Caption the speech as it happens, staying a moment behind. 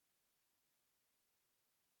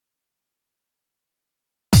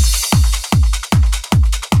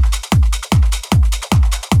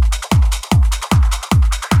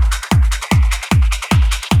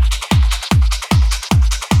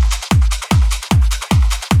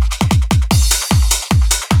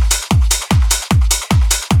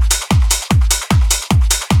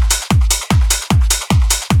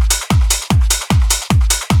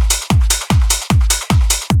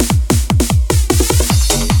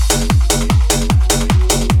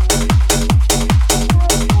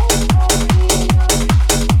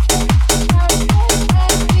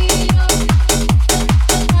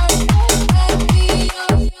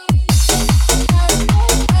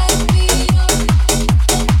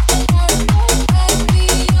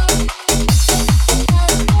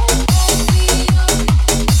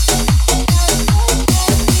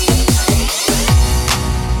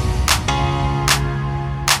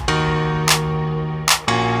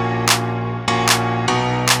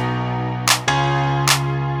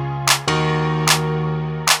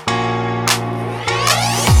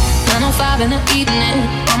in the evening.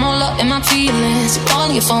 I'm all up in my feelings.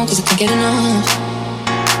 Calling your phone cause I can't get enough.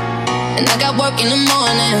 And I got work in the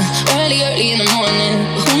morning, early in the morning.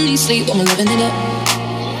 But who needs sleep when we're living it up?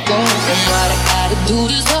 And what I gotta do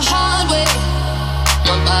this the hard way.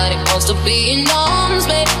 My body wants to be in arms,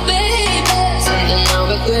 baby. Something I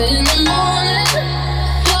regret in the morning.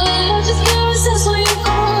 But I just can't resist when you're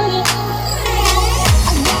calling.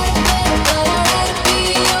 I got it, baby, but I'd rather be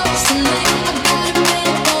yours tonight. I got it,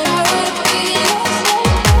 baby, but I'd rather be yours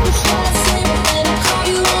tonight. Before I sleep and I call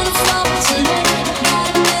you on the phone tonight. I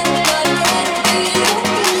got it, baby, but I'd rather be yours.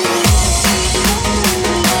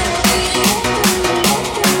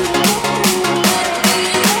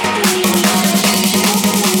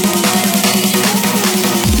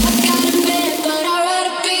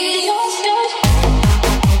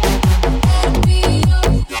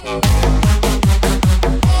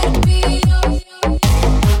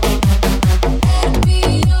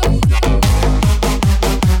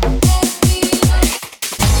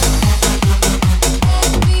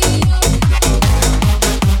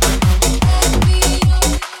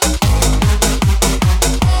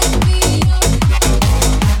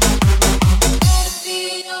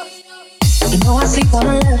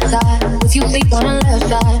 If you sleep on the left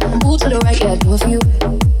side, move to the right, yeah, do it for you.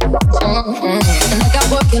 And I got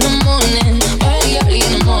work in the morning, early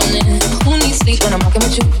in the morning. Who needs sleep when I'm rocking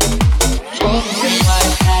with you? And what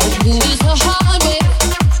I gotta do is the hard way.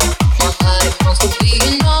 My body wants to be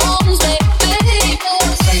in arms, baby.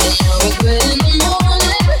 Something I regret in the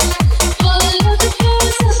morning. But I love the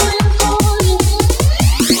process when you're calling.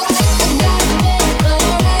 I got it, baby, but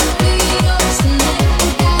I'd rather be yours tonight.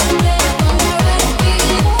 I got it, baby, but I'd rather be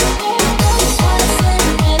yours.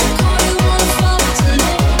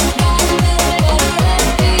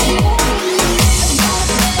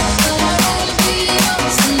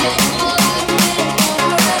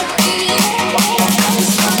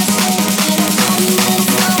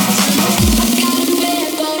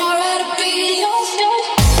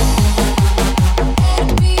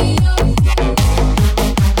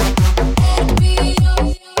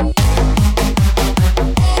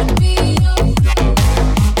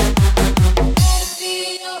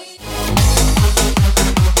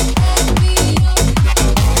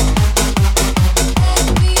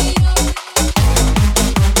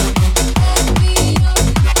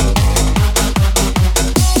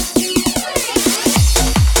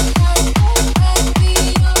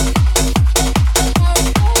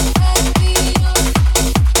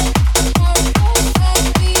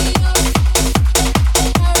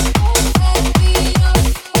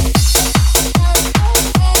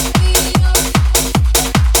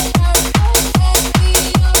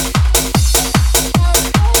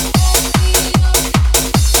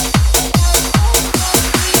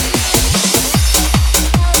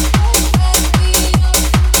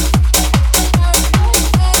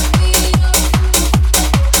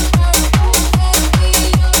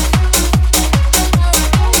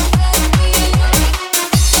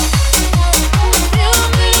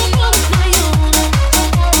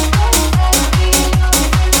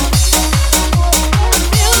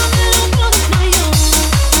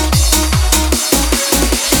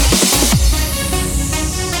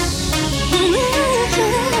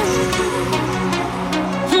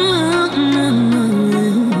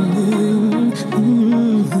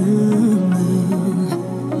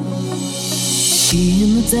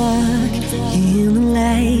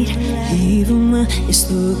 It's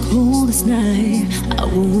the coldest night. I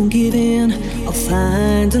won't give in. I'll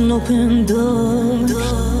find an open door.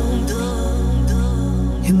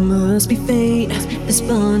 It must be fate. This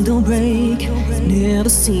bond don't break. Never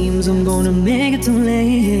seems I'm gonna make it too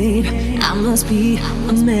late. I must be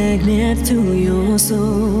a magnet to your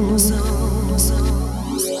soul.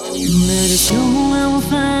 Let us know I will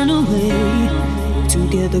find a way to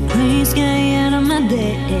get the gray sky out of my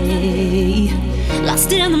day.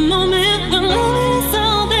 Lost in the moment, but love is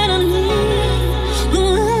all that I need.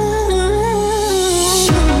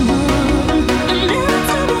 And every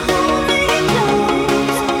time you hold me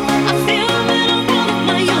close, I feel that I'm one of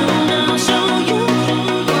my own. I'll show you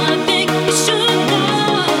what I think you should know.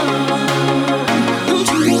 Don't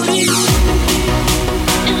you worry.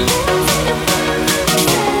 And every time you find me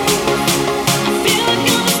safe, I feel like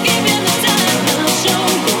I'm just giving the time. I'll show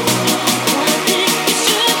you what I think you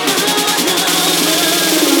should know.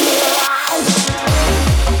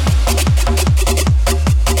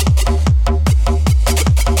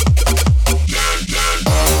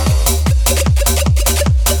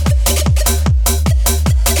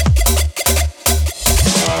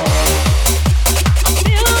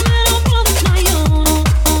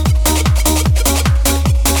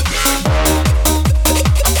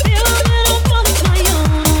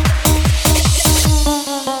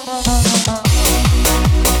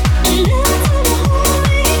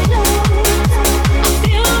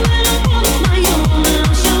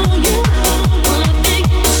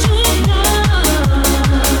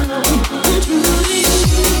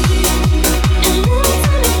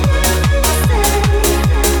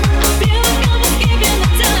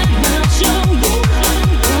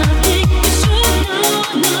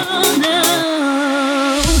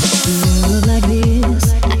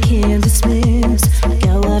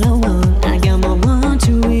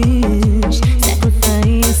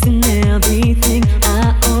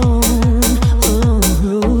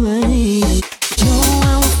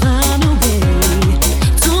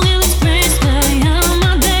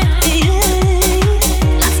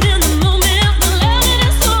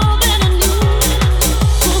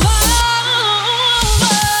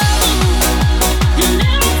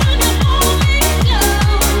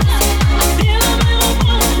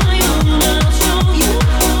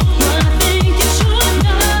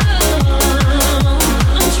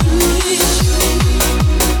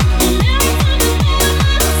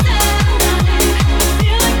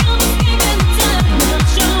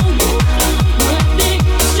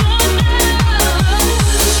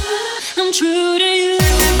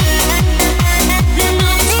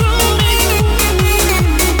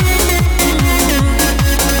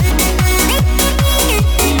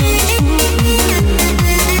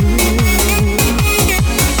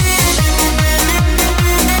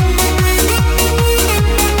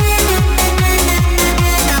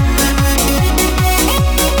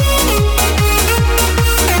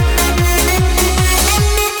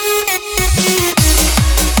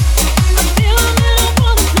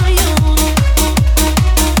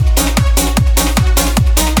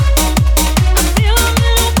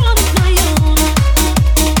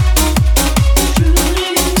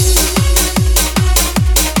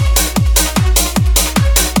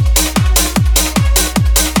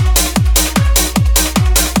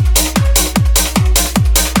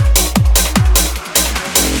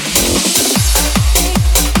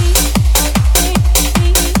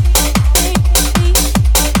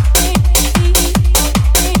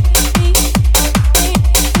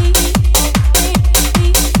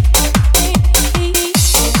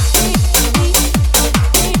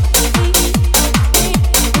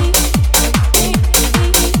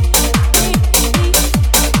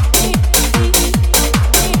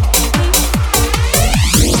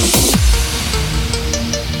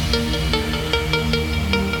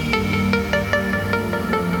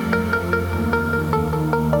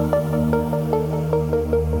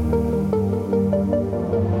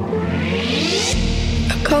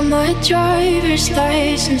 Got my driver's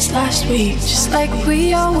license last week, just like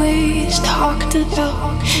we always talked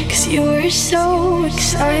about. Cause you were so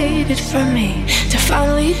excited for me to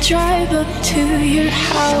finally drive up to your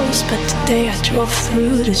house. But today I drove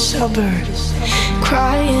through the suburbs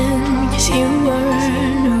crying cause you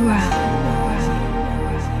weren't around.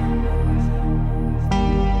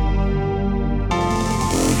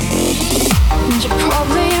 And you're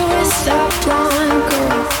probably with that blonde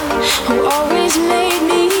girl who always made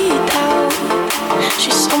me doubt.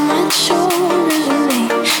 She's so much older than me.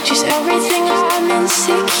 She's everything I'm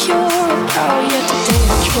insecure about. Yet today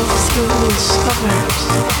I drove through the suburbs.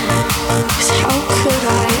 Cause how could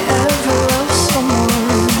I ever love someone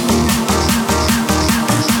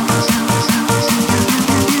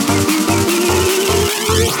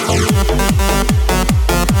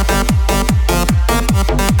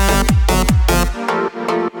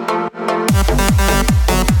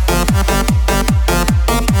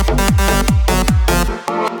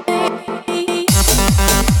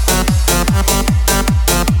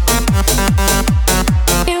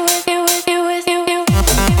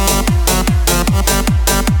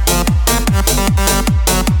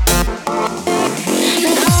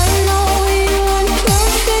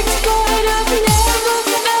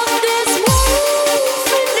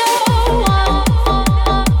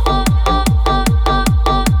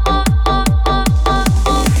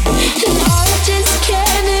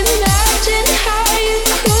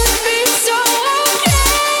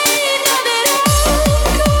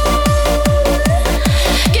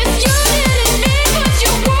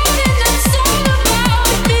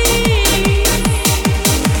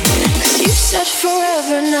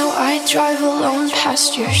drive alone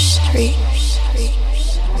past your street.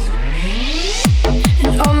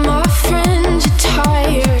 And all my friends are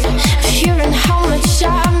tired of hearing how much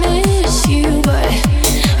I miss you. But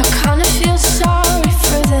I kinda feel sorry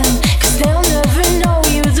for them, cause they'll never know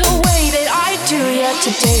you the way that I do. Yet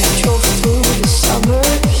today I drove through the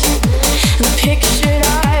suburbs and pictured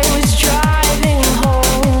I was driving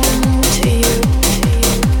home to you.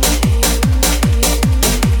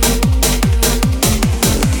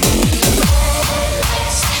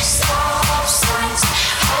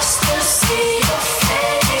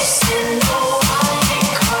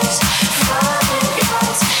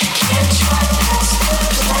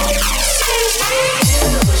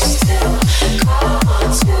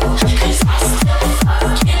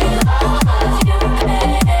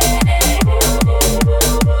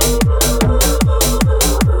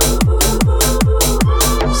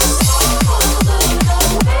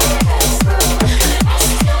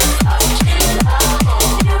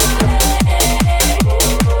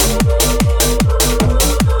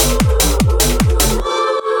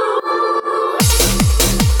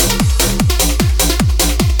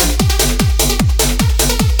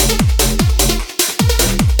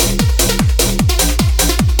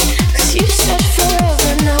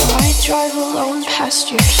 Drive alone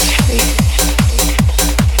past your street.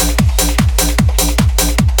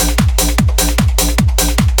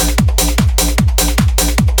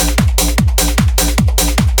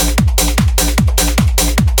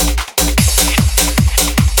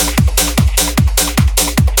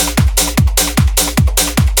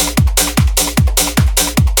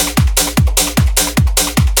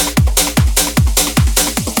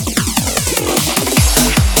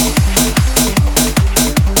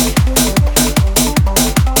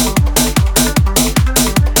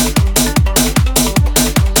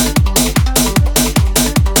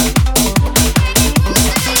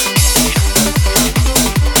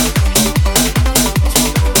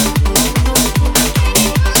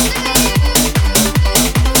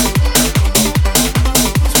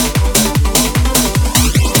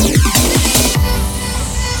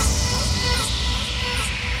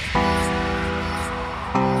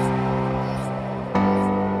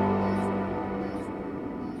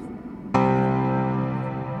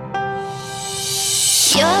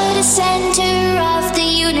 You're the center of the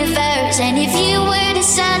universe, and if you were the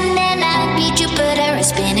sun, then I'd be Jupiter. I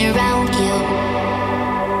spin around you,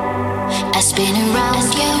 I spin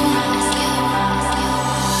around you.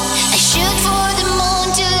 I shoot for the moon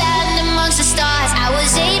to land amongst the stars. I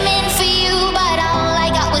was aiming for you, but all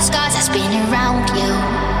I got was scars. I spin around you,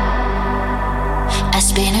 I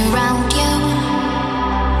spin around you.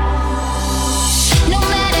 No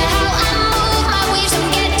matter how I move, my waves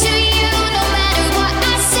don't get to you. No matter what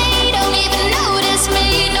I say, don't even notice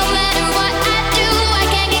me. No matter what I do, I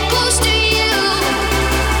can't get close to you.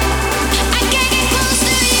 I can't get close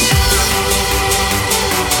to you.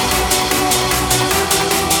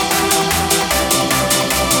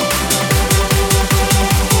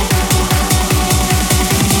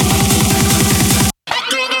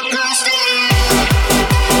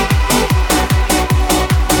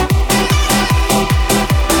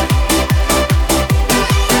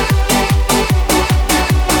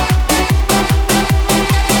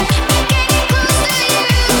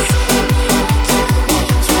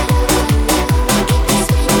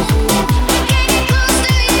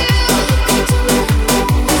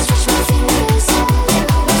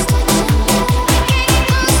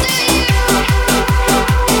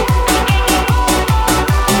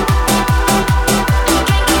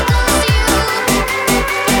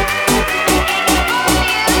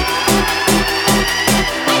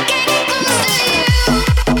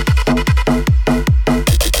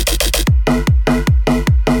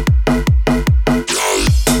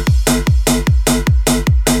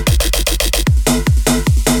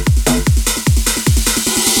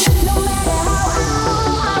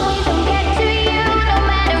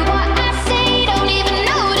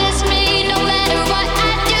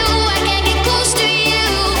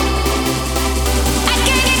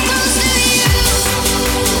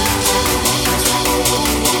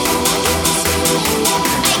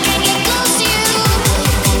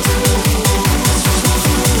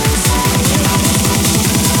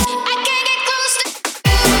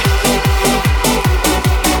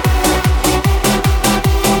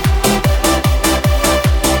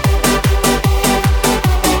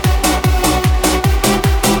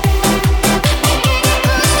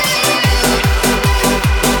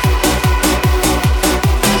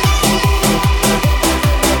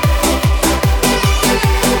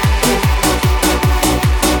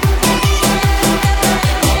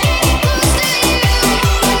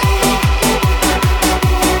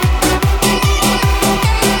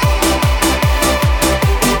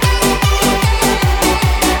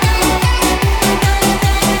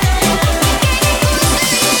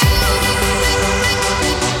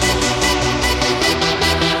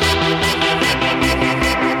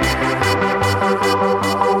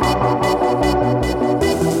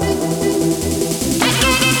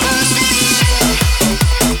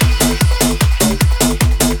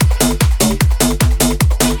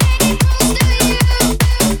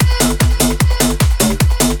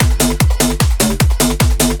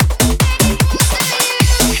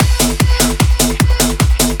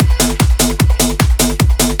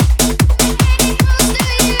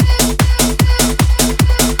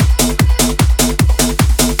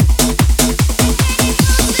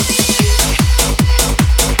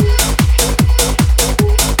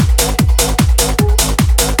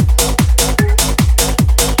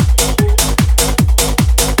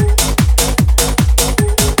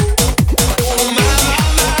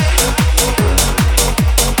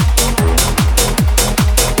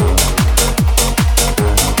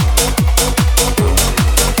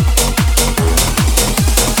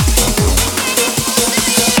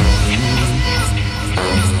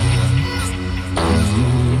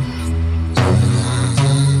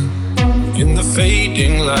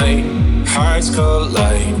 light, hearts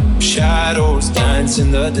collide, shadows dance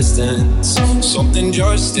in the distance. Something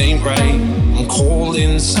just ain't right, I'm cold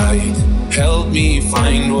inside. Help me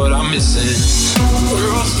find what I'm missing.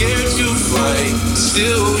 We're all scared to fly,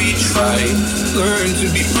 still we try. Learn to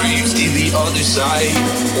be brave, see the other side.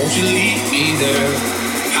 Won't you lead me there?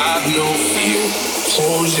 Have no fear.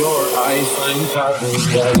 Close your eyes, find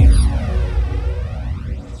paradise.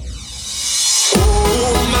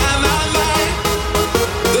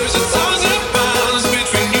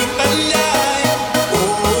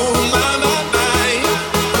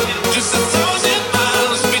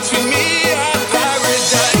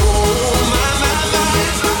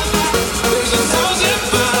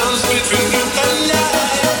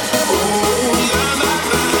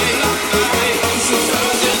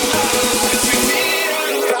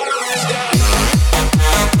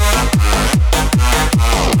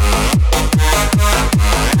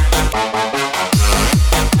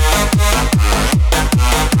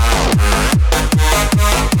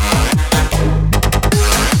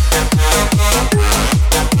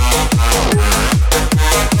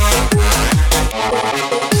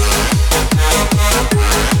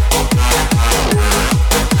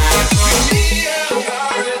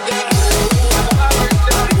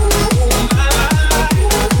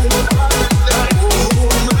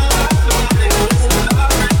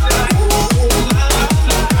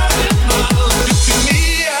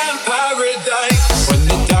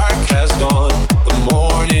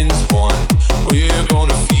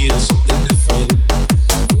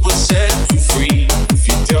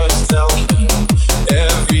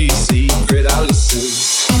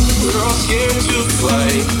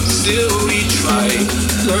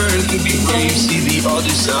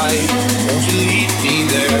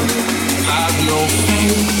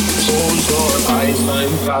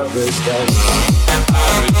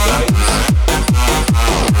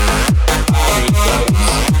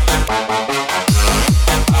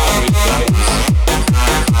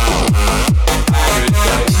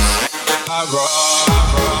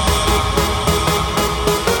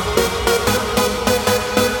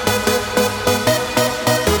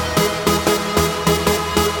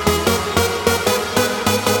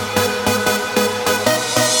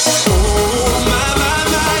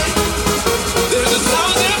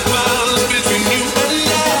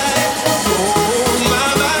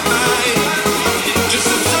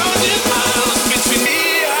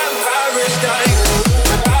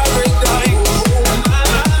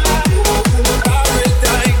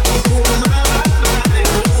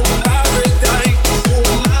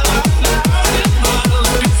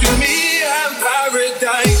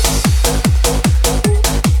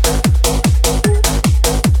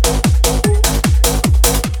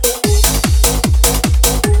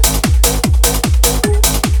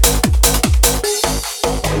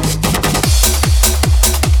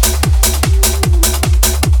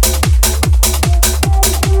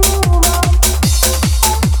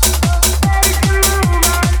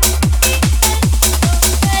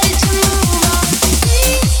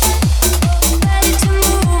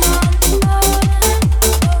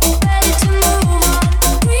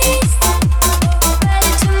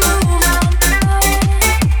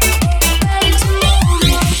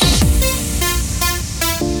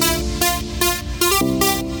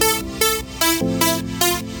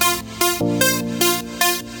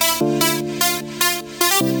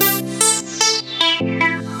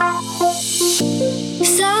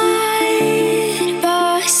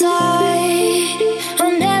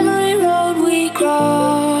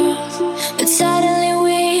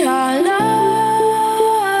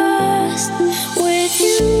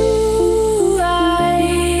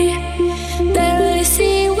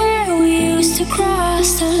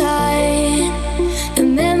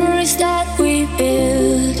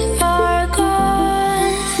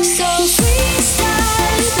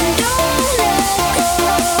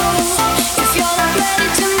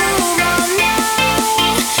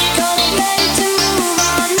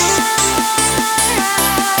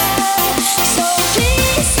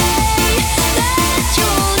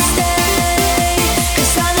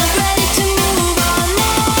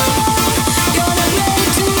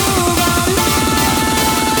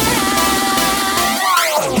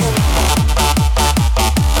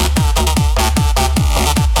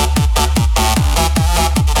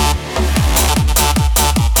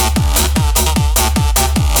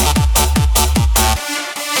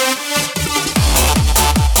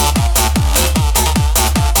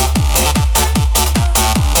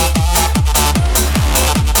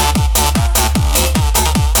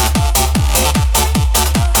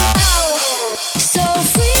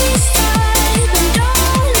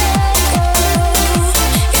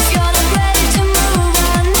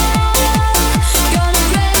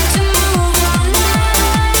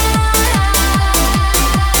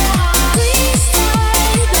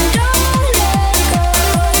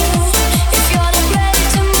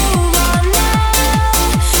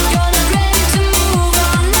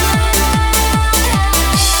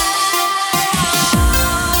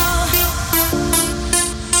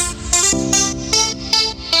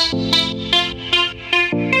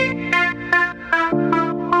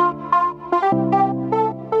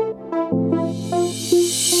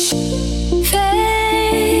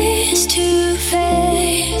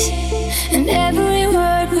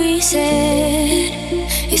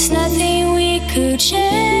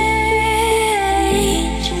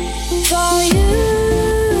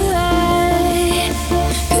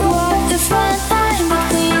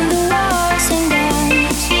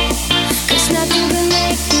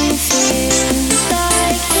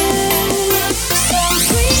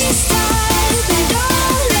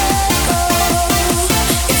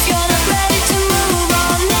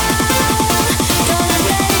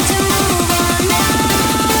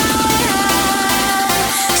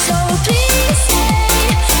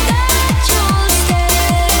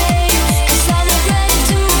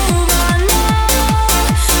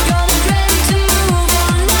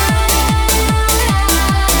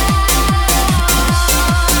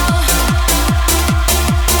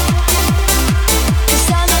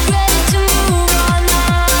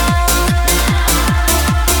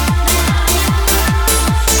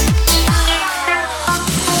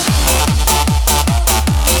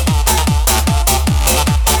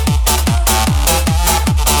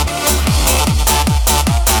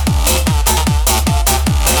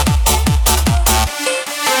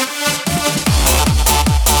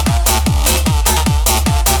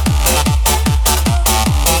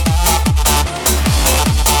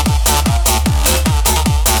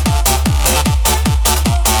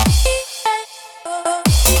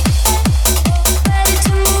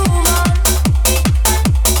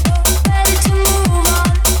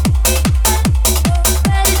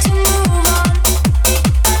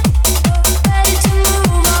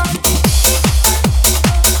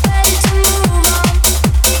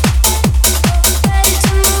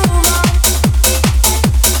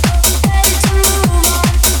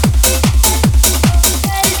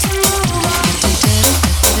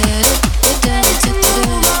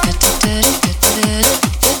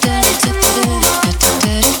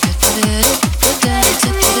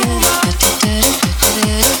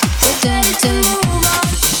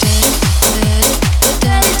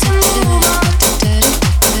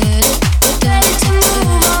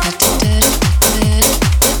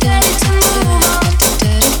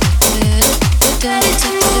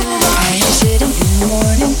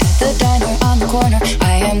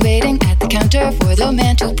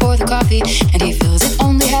 coffee, and he fills it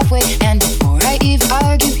only halfway. And before I even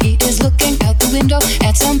argue, he is looking out the window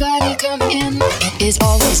at somebody coming in. It is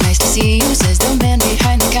always nice to see you, says the man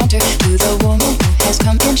behind the counter to the woman who has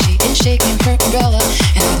come in. She is shaking her umbrella,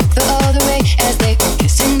 and I look the other way as they are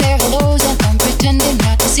kissing their hellos, and I'm pretending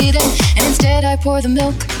not to see them, and instead I pour the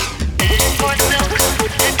milk. Pour the milk.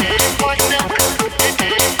 Pour the milk. Pour the milk. Pour the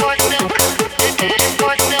milk. Pour the milk.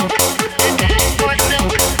 Pour the milk. Pour the milk. Pour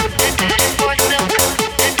the milk. Pour the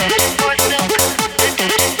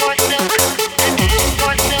milk.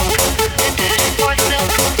 Pour the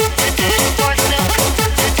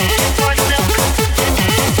milk.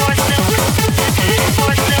 Pour the milk. Pour the milk. Pour the milk. Pour the milk.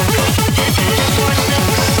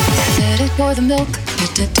 Let it pour the milk.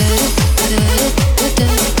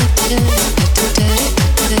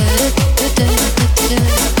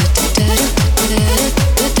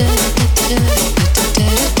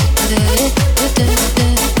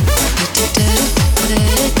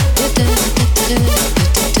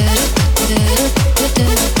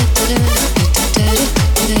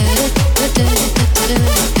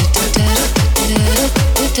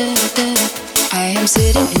 I am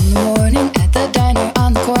sitting in the morning at the diner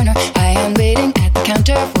on the corner. I am waiting at the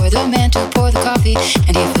counter for the man to pour the coffee,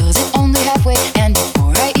 and he fills it only halfway. And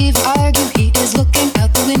before I even argue, he is looking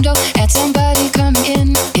out the window at somebody coming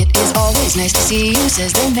in. It is always nice to see you,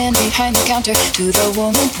 says the man behind the counter to the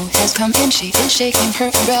woman who has come in. She is shaking her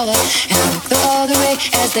umbrella, and I look the other way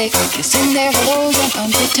as they are kissing their hellos, and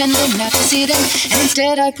I'm pretending not to see them, and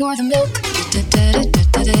instead I pour the milk.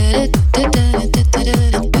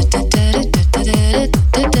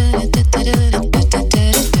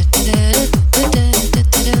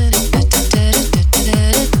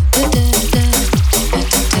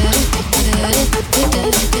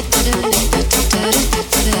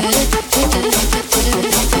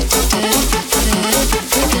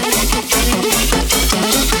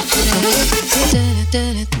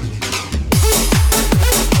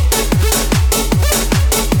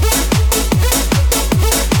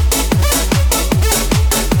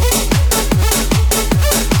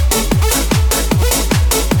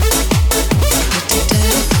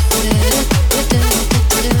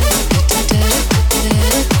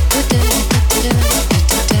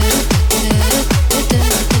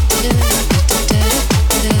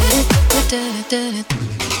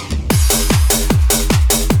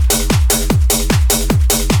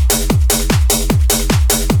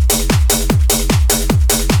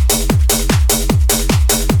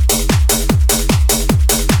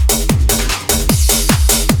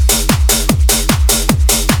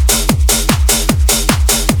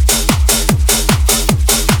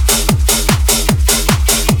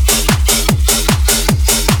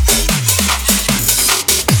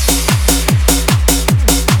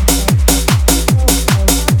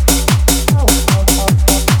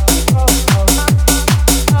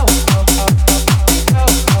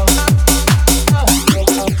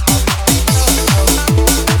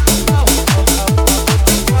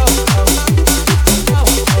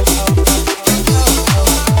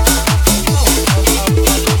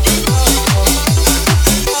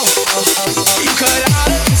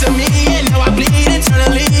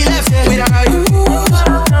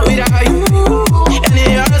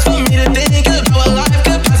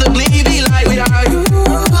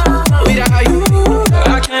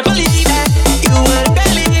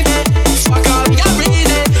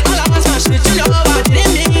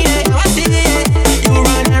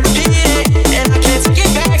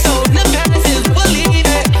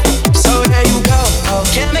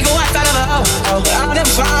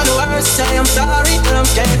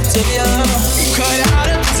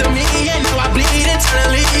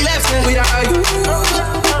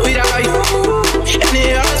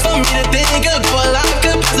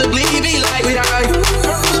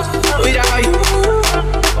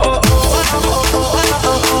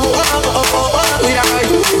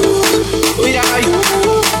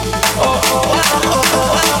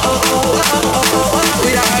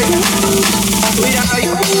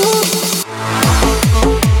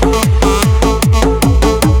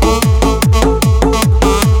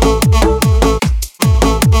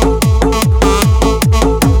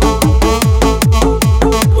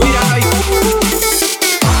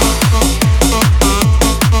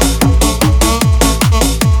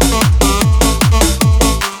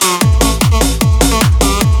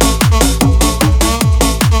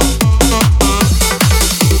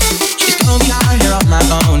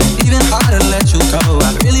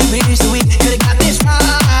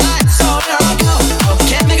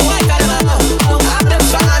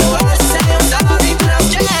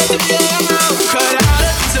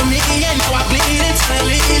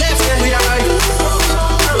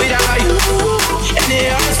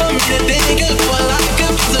 me to think of what life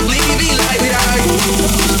could possibly be like without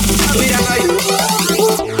you. Without you.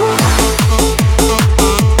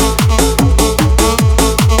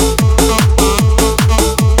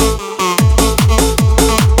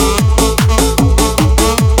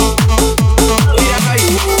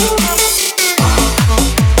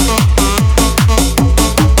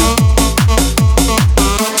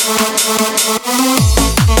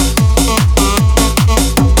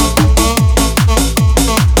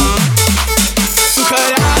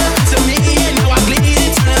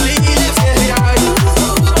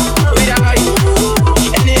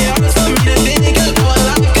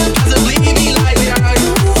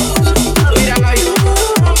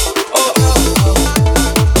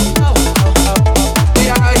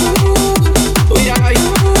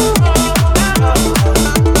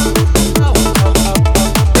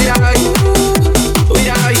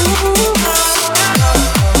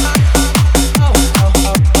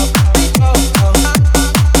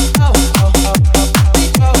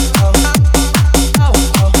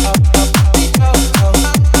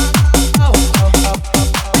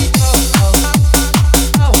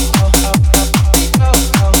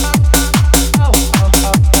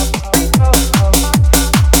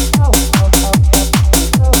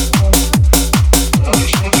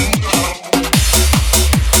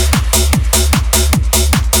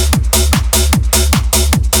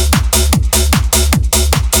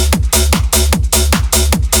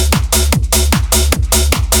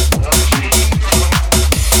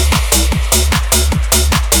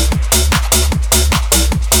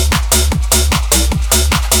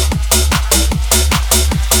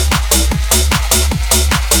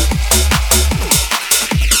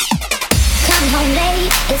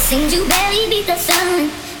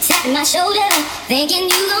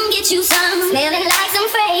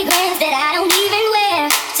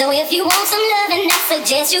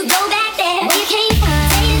 Shut you down.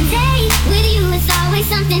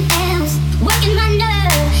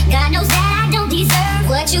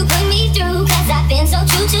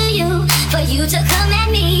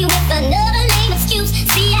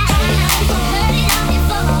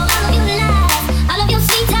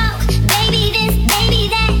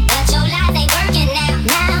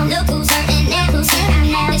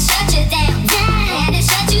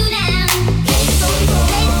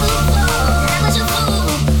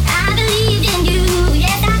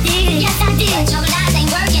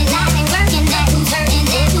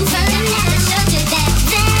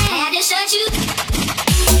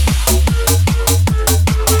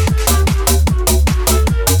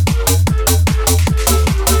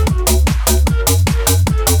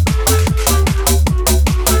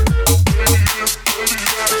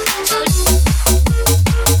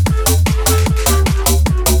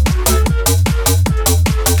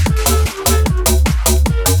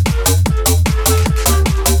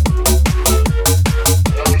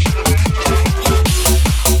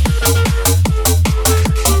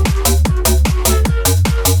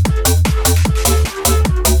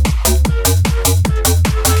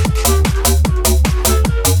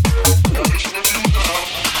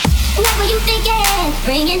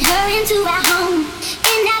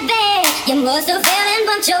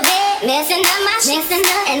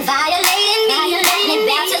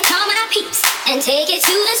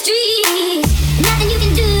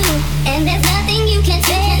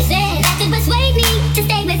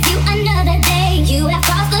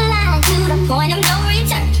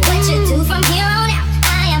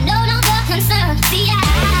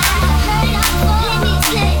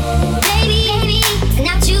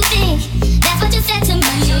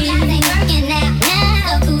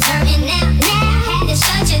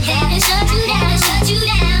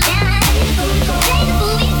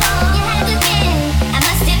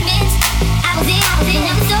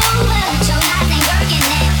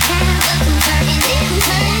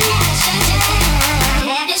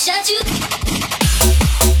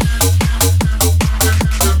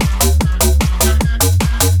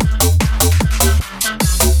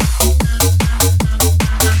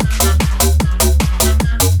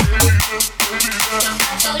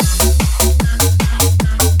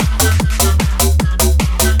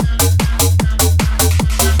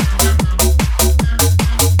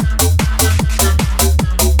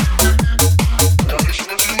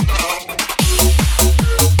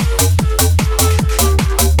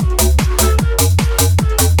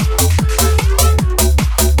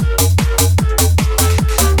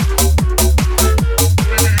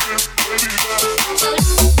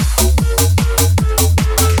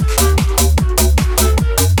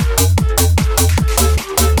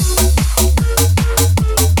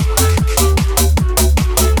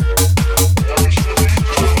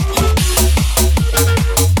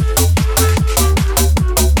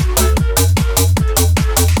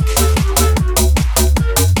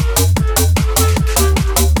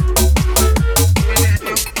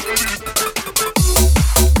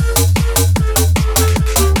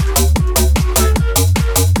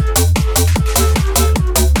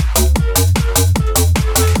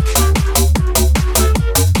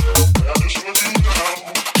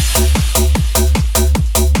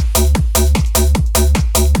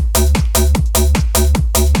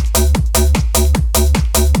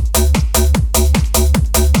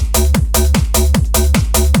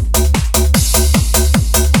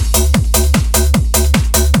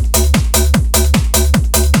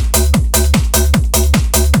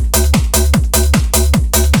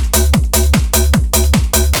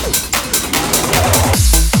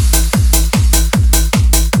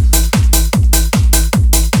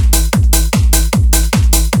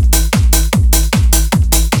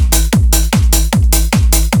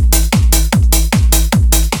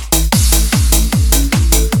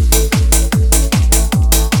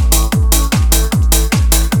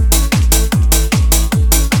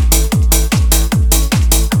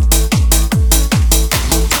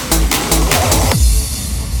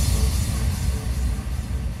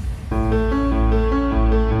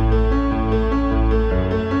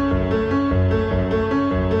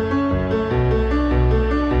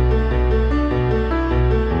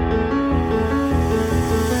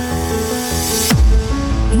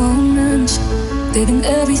 big and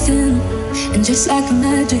everything. And just like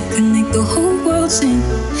magic, can make the whole world sing.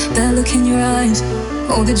 That look in your eyes,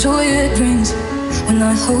 oh, the joy it brings. When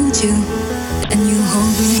I hold you and you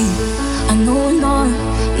hold me, I know we're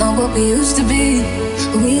not what we used to be.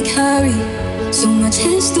 But we carry so much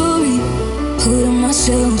history, put on my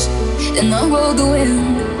shelves, and I roll the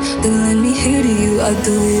wind. Then let me hear to you, I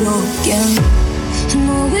do it all again. I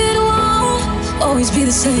know it won't always be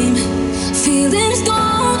the same. Feelings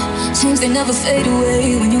don't change, they never fade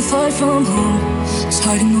away. When you're far from home, it's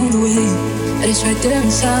hard to know the way, but it's right there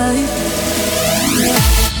inside.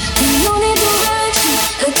 And no need direction,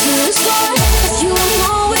 look to the start. If you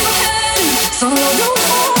know where you're heading, follow your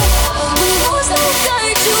heart. We always let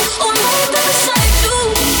guide you, or right beside you,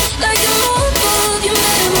 like a notebook, your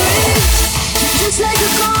memories. Just like a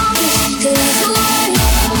compass, it leads the way.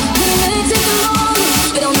 We may take a long,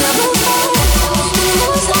 but I'll never fall. We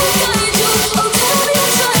always let guide you, oh tell me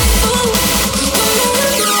I'm trying to.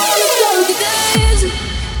 Dark days.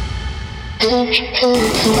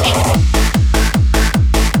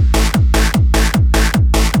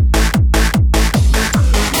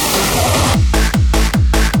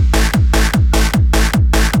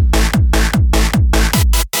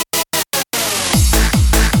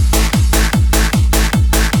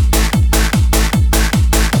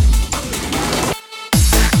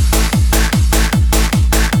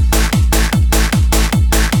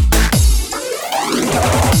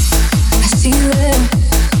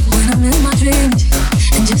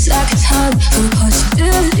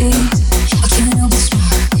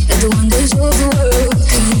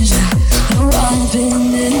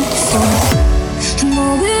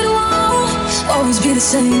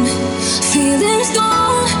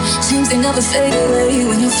 Fade away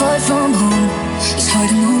when you're far from home. It's hard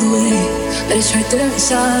to know the way, but it's right there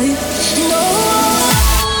inside. No,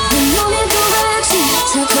 no need direction,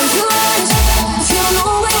 so close your eyes. If you don't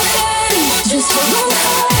know where you're heading, just hold on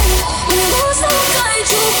tight. When you lose, I'll guide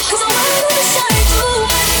you, 'cause I'm right beside you.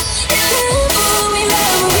 And we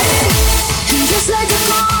never reach. And just like a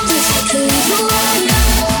compass, it leads the way.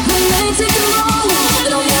 We may take a long,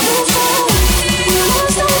 but I'll never fall. When you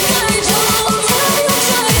lose, I'll guide you, I'll tell you I'm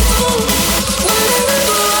trying to.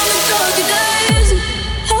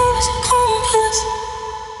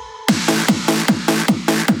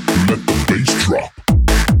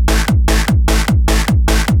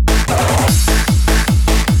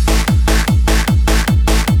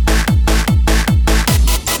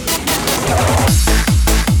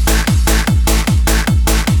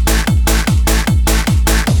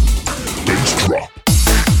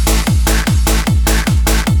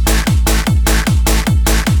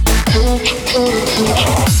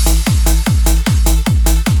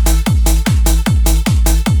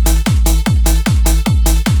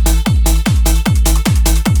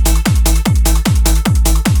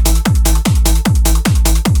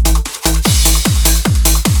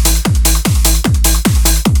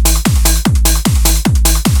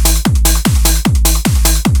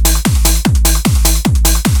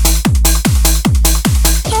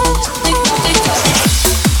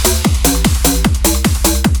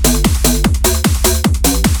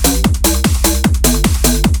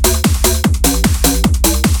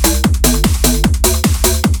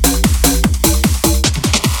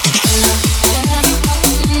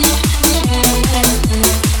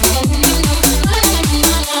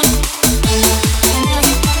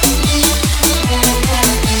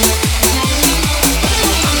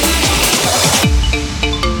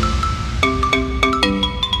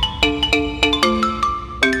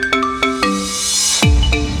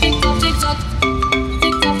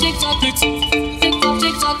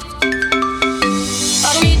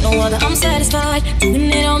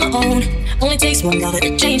 One love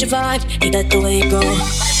to change your vibe, ain't that the way it goes?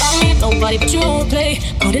 I don't need nobody but you won't play,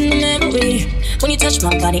 caught in the memory. When you touch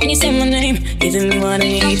my body and you say my name, giving me what I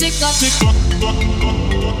need. Tick tock, tick tock.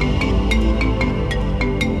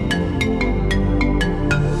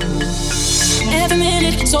 Every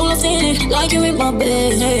minute, so lost in it, like you in my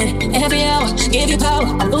bed. Every hour, give you power,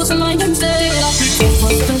 I'm losing my mind instead.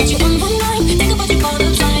 Think that you on my mind, think about you all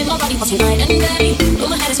the time. My body wants you night and day, but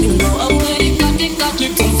my head is spinning, go away. Tick tock, tick tock,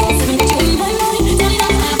 tick tock. Think that you on my mind, tell me that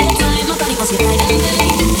I have no time. My body wants you night and day,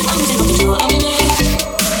 I'm losing control of me.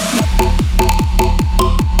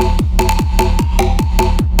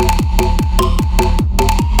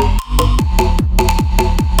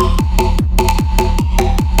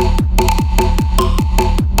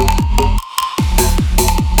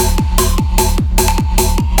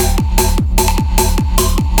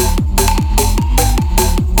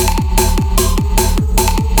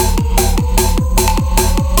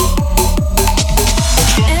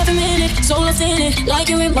 like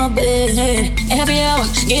you're in my bed. Every hour,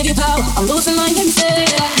 give you power. I'm losing my head.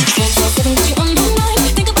 Sitting with you on my mind.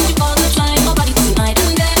 Think about you all the time. My body was night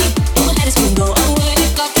and day. My head is screaming, go away.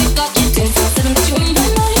 Got you. Sitting with you on my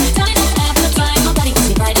mind. Tell me don't have the time. My body was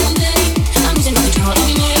night and day. I'm losing control of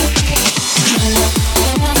me.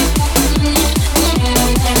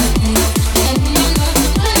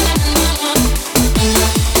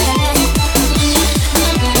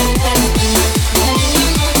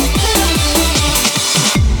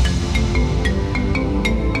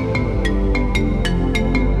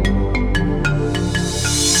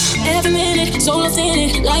 So lost in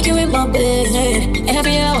it, like you're in my bed.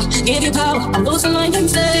 Every hour, give you power. I'm losing my mind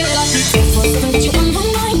instead. Sitting with you on my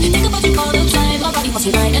mind. Think about you all the time. My body wants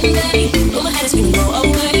night and day. Oh, my head is screaming, go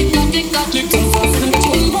away. Got you. Sitting with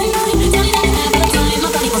you on my mind. Tell me that I have the time. My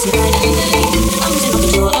body wants night and day. I'm losing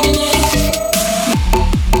control of me.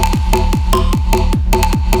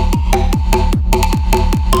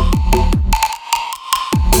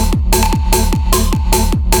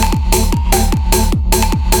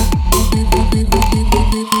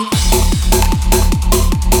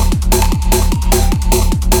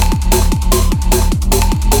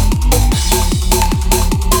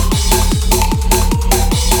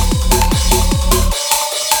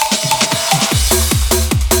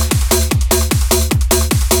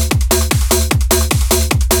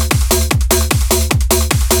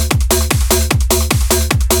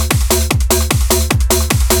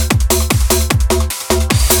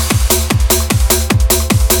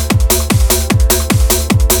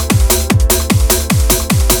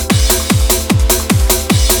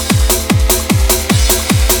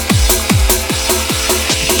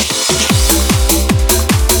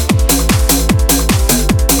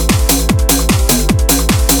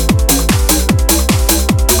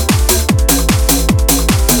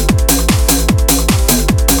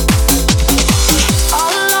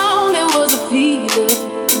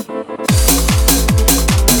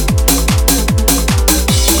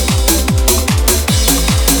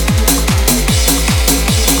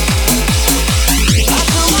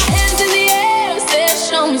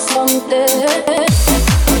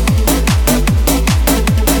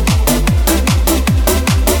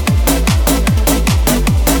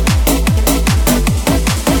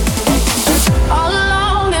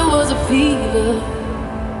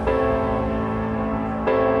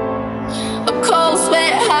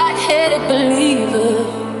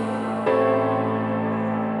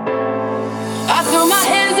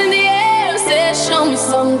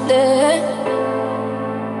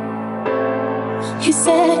 He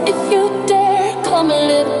said, if you dare, come a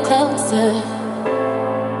little closer.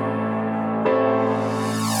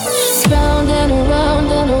 Round and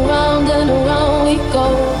around and around and around we go.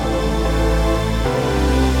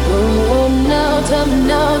 Oh, now, tell me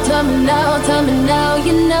now, tell me now, tell me now,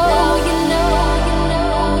 you know, you know, you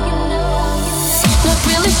know, you know. Not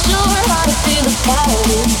really sure how to feel about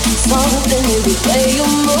it. Something in the way you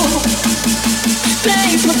move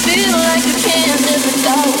makes me feel like I can't live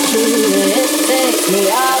without you. It takes me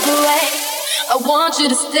all the way. I want you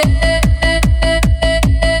to stay.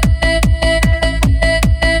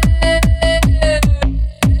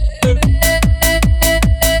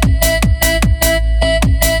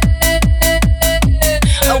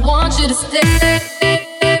 I want you to stay.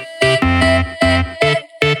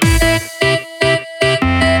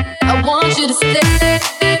 I want you to stay.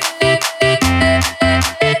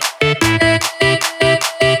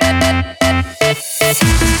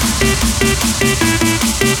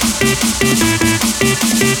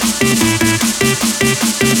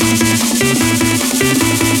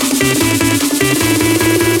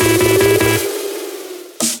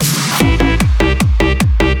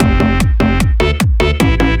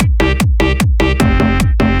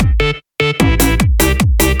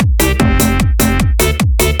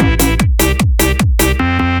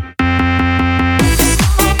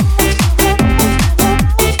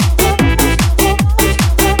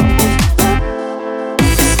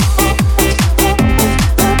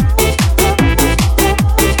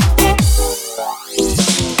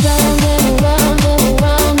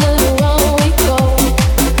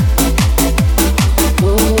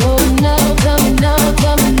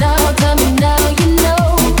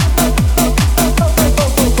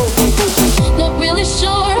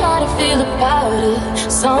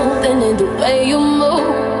 Something in the way you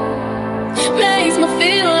move makes me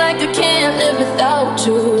feel like I can't live without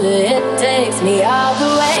you. It takes me all the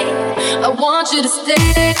way. I want you to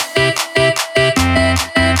stay.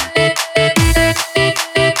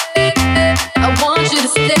 I want you to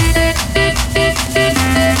stay.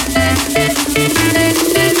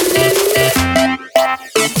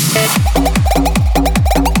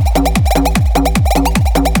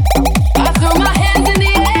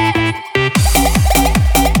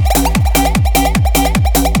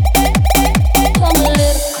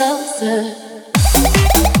 faster.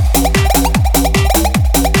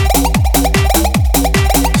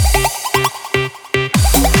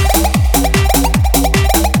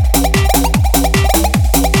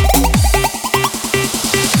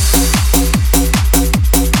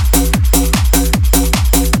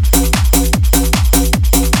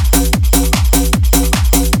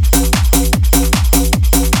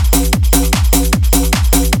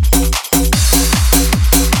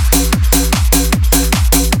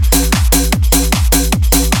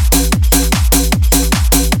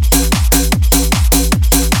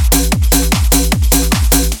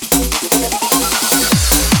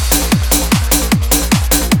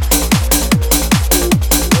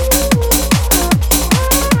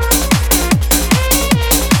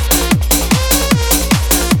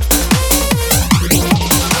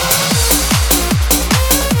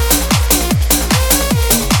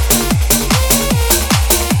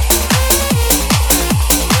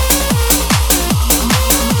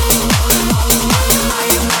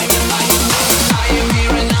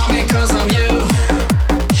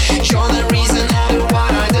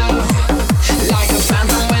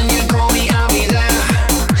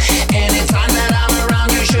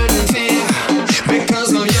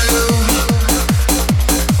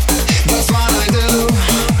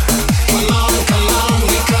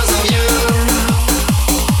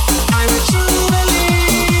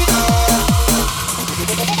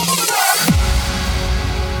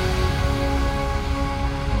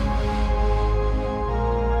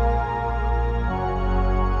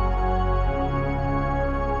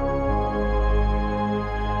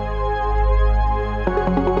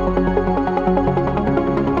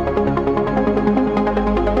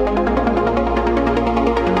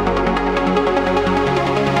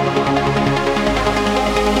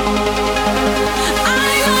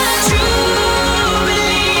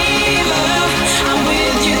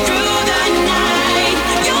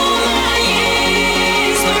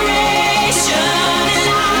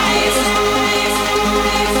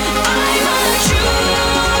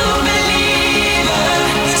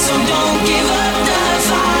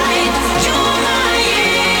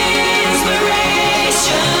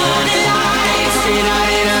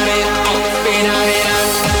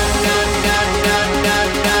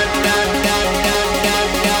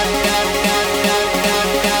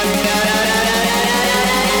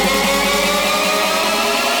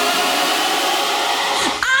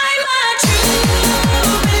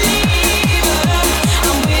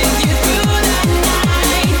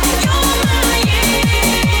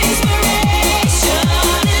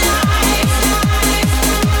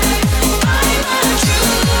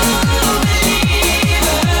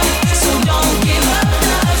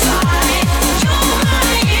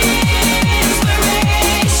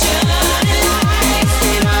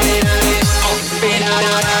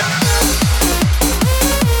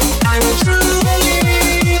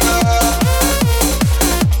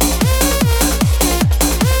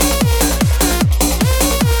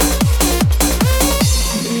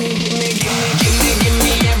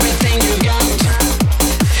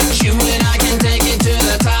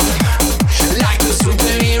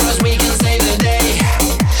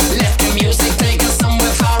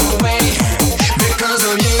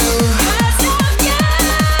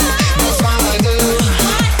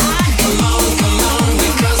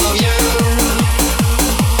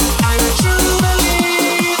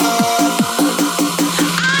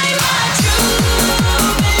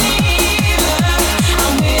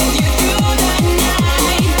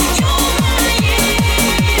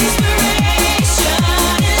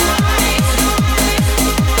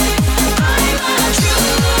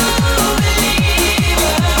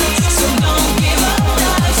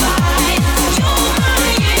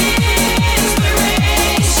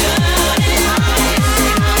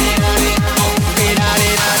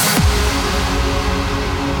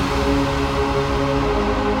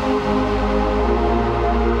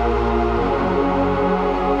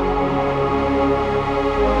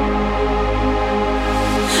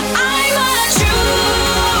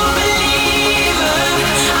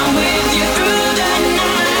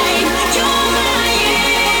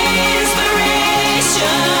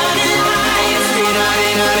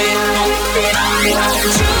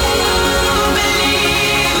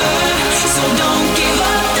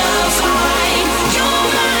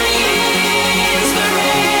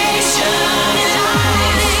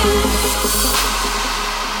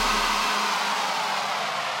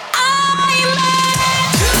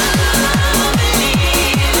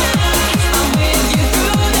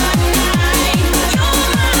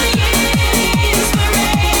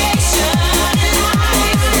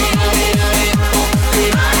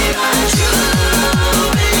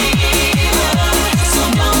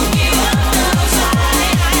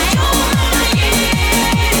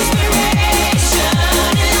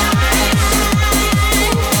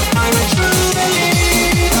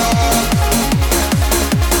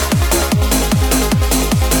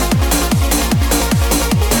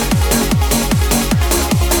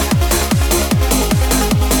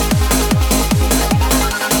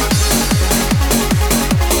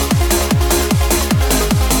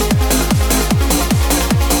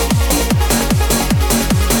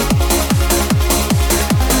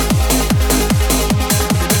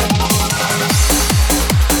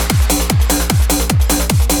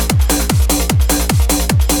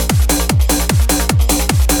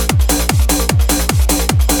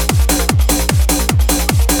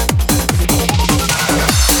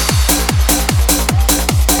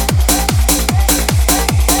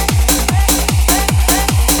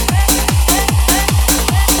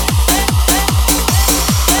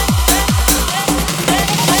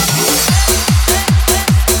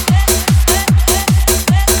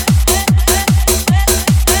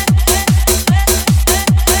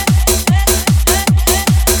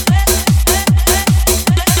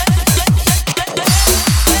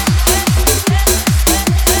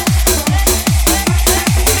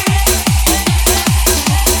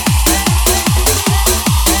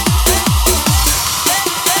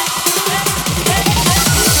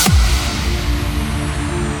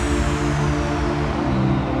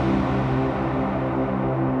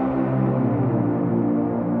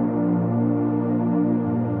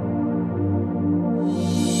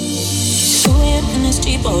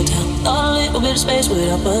 steamboat town. Thought a little bit of space would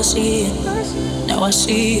help us see it. Now I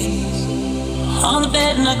see it. On the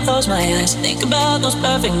bed and I close my eyes. Think about those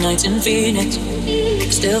perfect nights in Phoenix.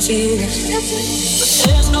 Still feel it. But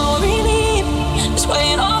there's no relief. It's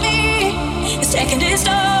weighing on me. It's taking its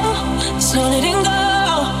toll. There's no letting go.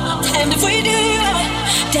 Damned if we do.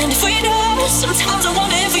 Damned if we do. Sometimes I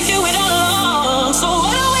wonder if we do it